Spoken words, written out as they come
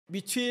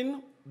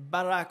between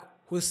Barack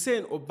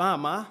Hussein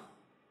Obama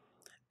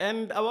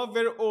and our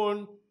very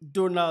own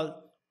Donald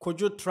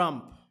Kojo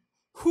Trump.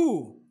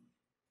 Who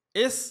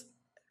is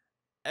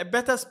a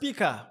better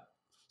speaker?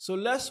 So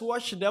let's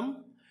watch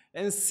them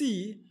and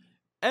see,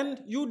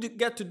 and you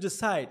get to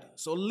decide.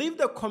 So leave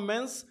the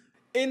comments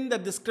in the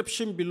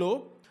description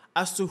below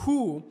as to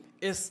who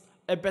is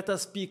a better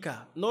speaker.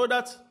 Know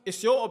that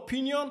it's your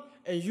opinion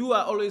and you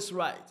are always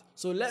right.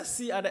 So let's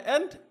see at the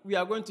end. We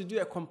are going to do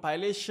a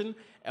compilation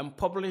and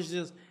publish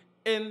this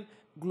in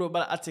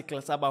global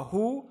articles about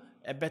who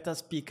a better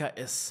speaker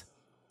is.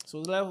 So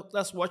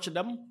let's watch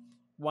them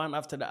one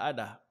after the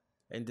other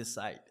and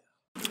decide.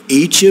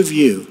 Each of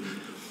you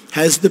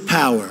has the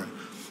power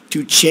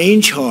to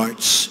change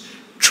hearts,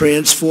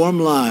 transform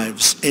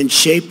lives, and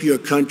shape your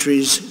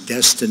country's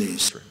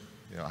destinies.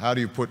 You know, how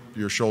do you put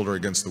your shoulder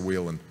against the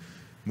wheel and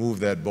move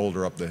that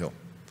boulder up the hill?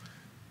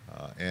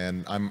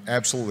 And I'm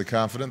absolutely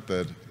confident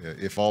that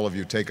if all of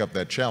you take up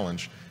that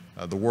challenge,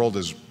 the world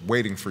is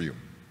waiting for you,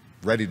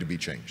 ready to be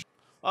changed.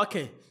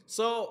 Okay,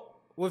 so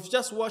we've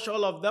just watched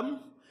all of them,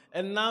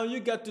 and now you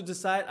get to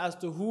decide as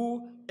to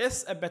who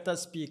is a better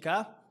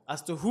speaker,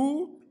 as to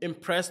who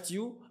impressed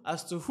you,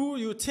 as to who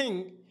you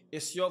think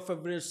is your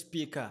favorite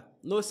speaker.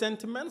 No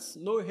sentiments,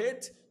 no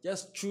hate,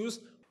 just choose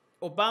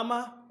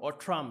Obama or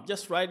Trump.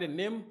 Just write a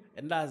name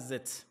and that's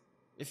it.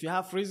 If you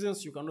have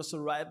reasons, you can also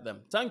write them.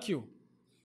 Thank you.